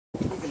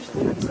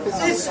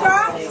It's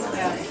strong? Okay,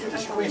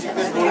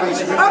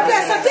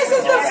 so this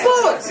is the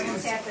food.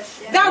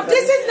 Now,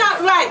 this is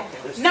not right.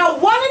 Now,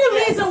 one of the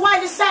reasons why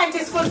the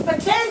scientists could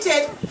patent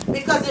it,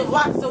 because it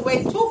rots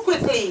away too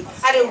quickly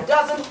and it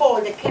doesn't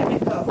hold the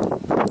chemical.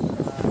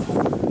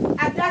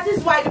 And that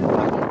is why the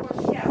product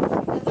was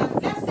shelved. Because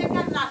unless they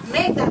cannot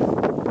make that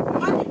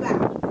money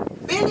back,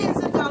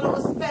 billions of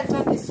dollars were spent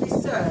on this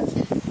research.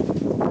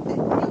 The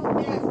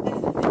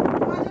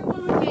product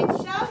will remain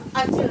shelved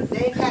until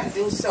they can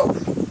do so.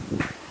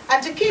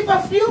 And to keep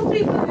a few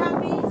people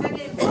happy and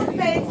a good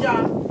paying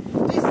job,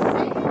 this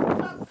same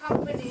drug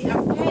company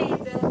are paying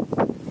the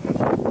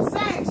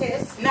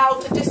scientists now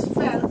to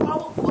dispel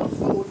our good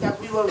food that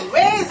we were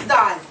raised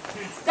on,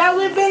 that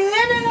we've been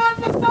living on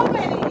for so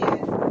many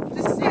years,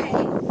 to say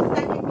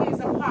that it gives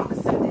a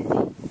Parkinson's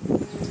disease.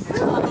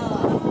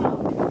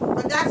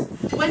 But that's,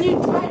 when you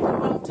drive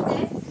around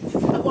today,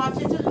 I want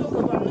you to look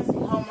around and see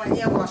how my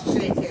ear was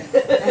shaking.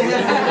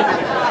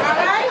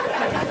 Alright?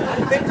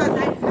 Because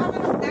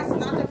that's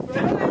not a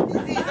prevalent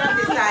disease on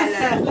this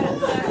island.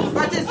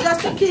 But it's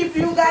just to keep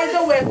you guys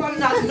away from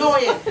not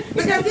knowing.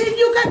 Because if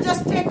you can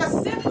just take a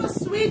simple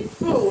sweet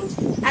fruit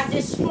and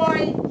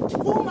destroy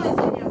tumors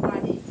in your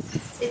body,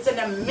 it's an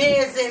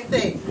amazing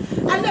thing.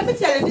 And let me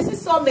tell you, this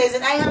is so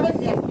amazing. I have a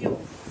nephew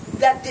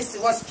that this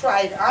was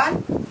tried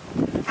on,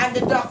 and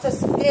the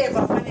doctors gave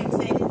up on him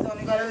saying he's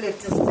only going to live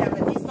to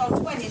 7. He's now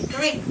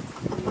 23.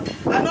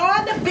 And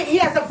he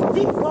has a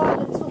big ball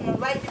of tumor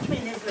right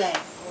between his legs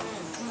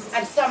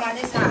and some on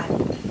his hand.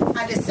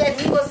 And they said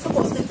he was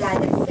supposed to die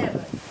at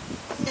 7.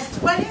 He's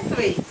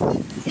 23.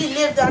 He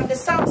lived on the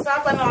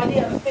soursop and all the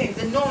other things,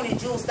 the noni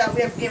juice that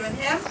we have given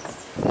him.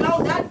 Now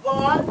that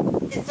ball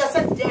is just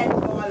a dead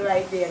ball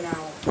right there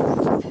now.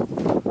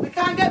 We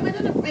can't get rid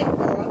of the big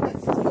ball,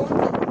 it's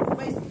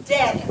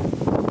dead.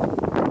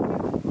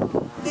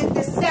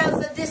 The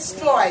cells are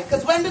destroyed.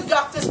 Because when the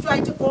doctors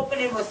tried to open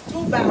it, it was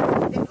too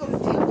bad. They couldn't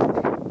deal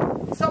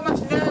with it. So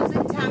much nerves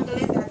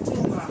entangled in that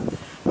tumor.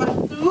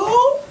 But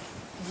through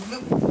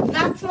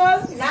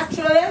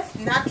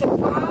natural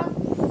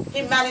path,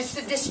 he managed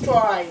to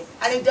destroy.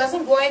 And it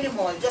doesn't go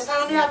anymore. Just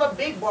only have a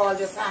big ball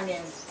just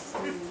hanging.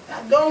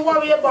 Don't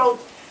worry about.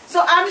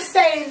 So I'm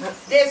saying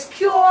there's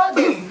cure,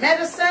 there's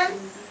medicine,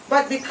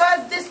 but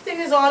because this thing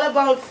is all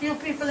about few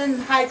people in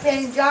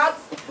high-paying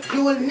jobs,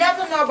 you will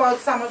never know about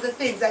some of the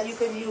things that you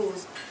can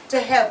use to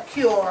help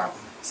cure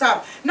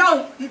some.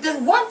 Now,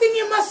 there's one thing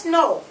you must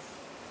know.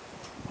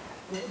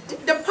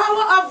 The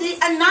power of the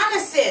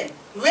ananicin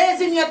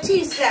raising your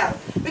T cell.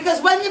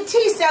 Because when your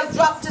T cell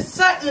drops to a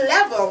certain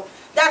level,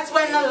 that's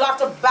when a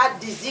lot of bad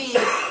disease,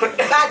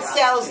 bad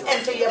cells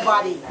enter your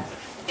body.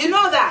 You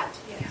know that?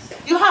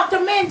 You have to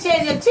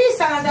maintain your T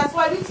cell, and that's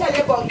why we tell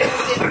you about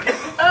using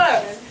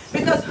herbs.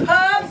 Because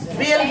herbs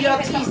build your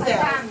T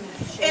cells.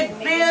 It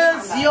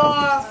builds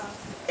your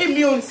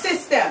immune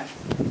system.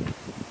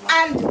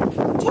 And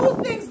two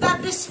things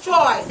that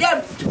destroy, there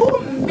are two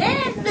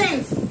main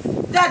things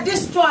that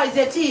destroys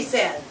your T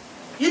cell.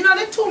 You know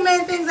the two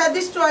main things that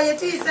destroy your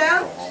T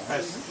cell?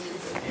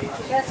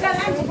 Tell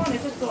Antigua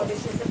to throw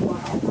this in the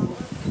water.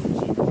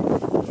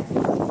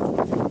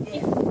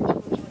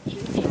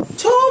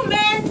 Two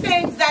main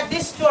things that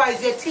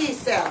destroys your T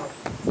cell.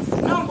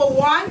 Number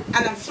one,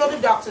 and I'm sure the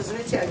doctors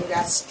will tell you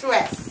that,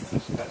 stress.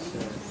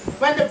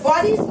 When the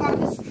body is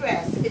under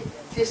stress, it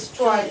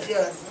destroys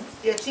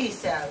your T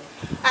cell.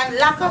 And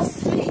lack of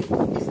sleep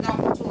is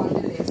number 2 on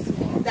the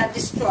list that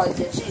destroys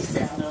your T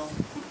cell.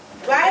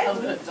 Right?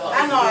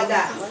 And all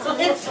that.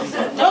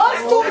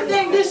 Those two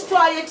things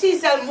destroy your T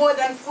cell more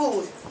than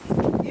food.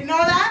 You know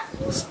that?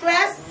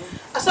 Stress.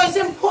 So it's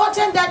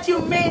important that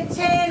you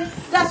maintain.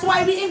 That's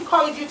why we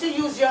encourage you to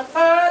use your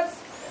herbs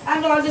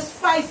and all the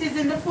spices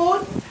in the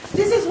food.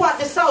 This is what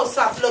the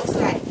soursop looks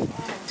like.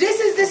 This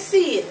is the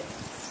seed.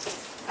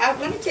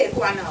 Let me take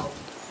one out.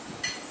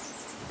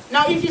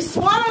 Now if you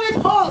swallow it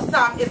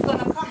wholesome, it's going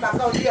to come back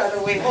out the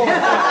other way home.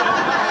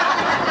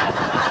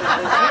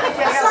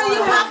 So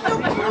you have to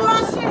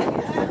crush it.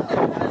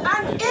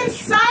 And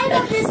inside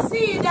of this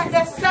seed that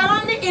they sell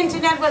on the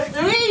internet for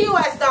 $3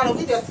 US,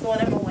 we just throw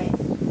them away.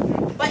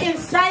 But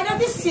inside of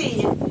the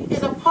seed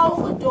is a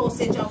powerful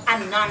dosage of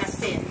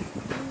ananicin.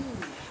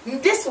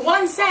 This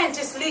one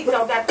scientist leaked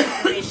out that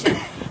information.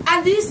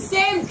 And these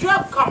same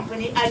drug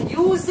company are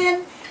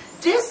using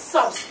this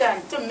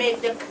substance to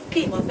make the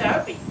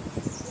chemotherapy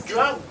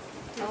drug.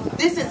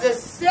 This is the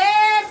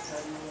same.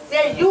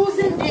 They're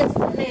using this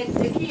to make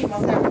the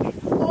chemotherapy.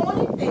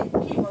 Only thing,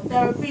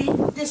 chemotherapy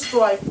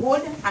destroys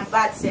good and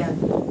bad cells.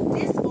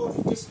 This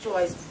only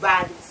destroys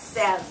bad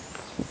cells.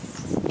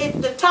 It's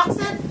the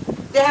toxin.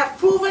 They have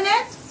proven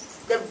it.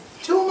 The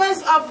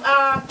tumors of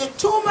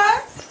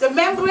the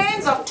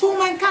membranes of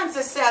tumor and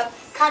cancer cells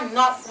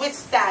cannot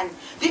withstand.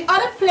 The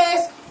other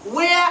place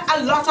where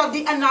a lot of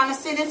the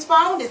ananicin is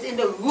found is in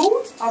the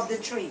root of the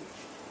tree.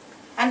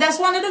 And that's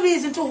one of the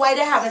reasons to why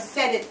they haven't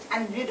said it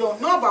and you don't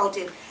know about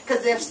it.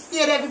 Because they've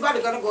scared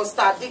everybody going to go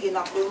start digging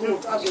up the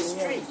root of this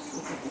tree.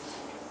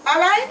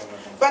 Alright?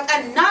 But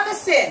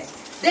ananicin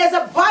There's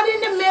a bud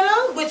in the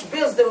middle which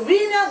builds the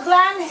renal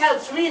gland,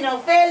 helps renal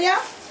failure.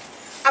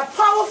 A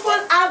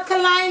powerful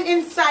alkaline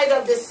inside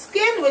of the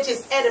skin which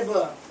is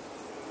edible.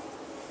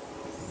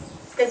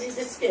 Because it's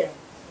the skin.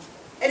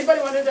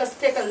 Anybody want to just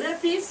take a little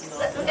piece? No.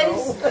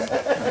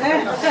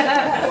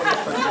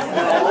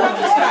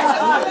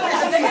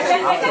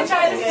 I can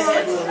try the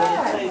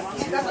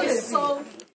fruit. It's so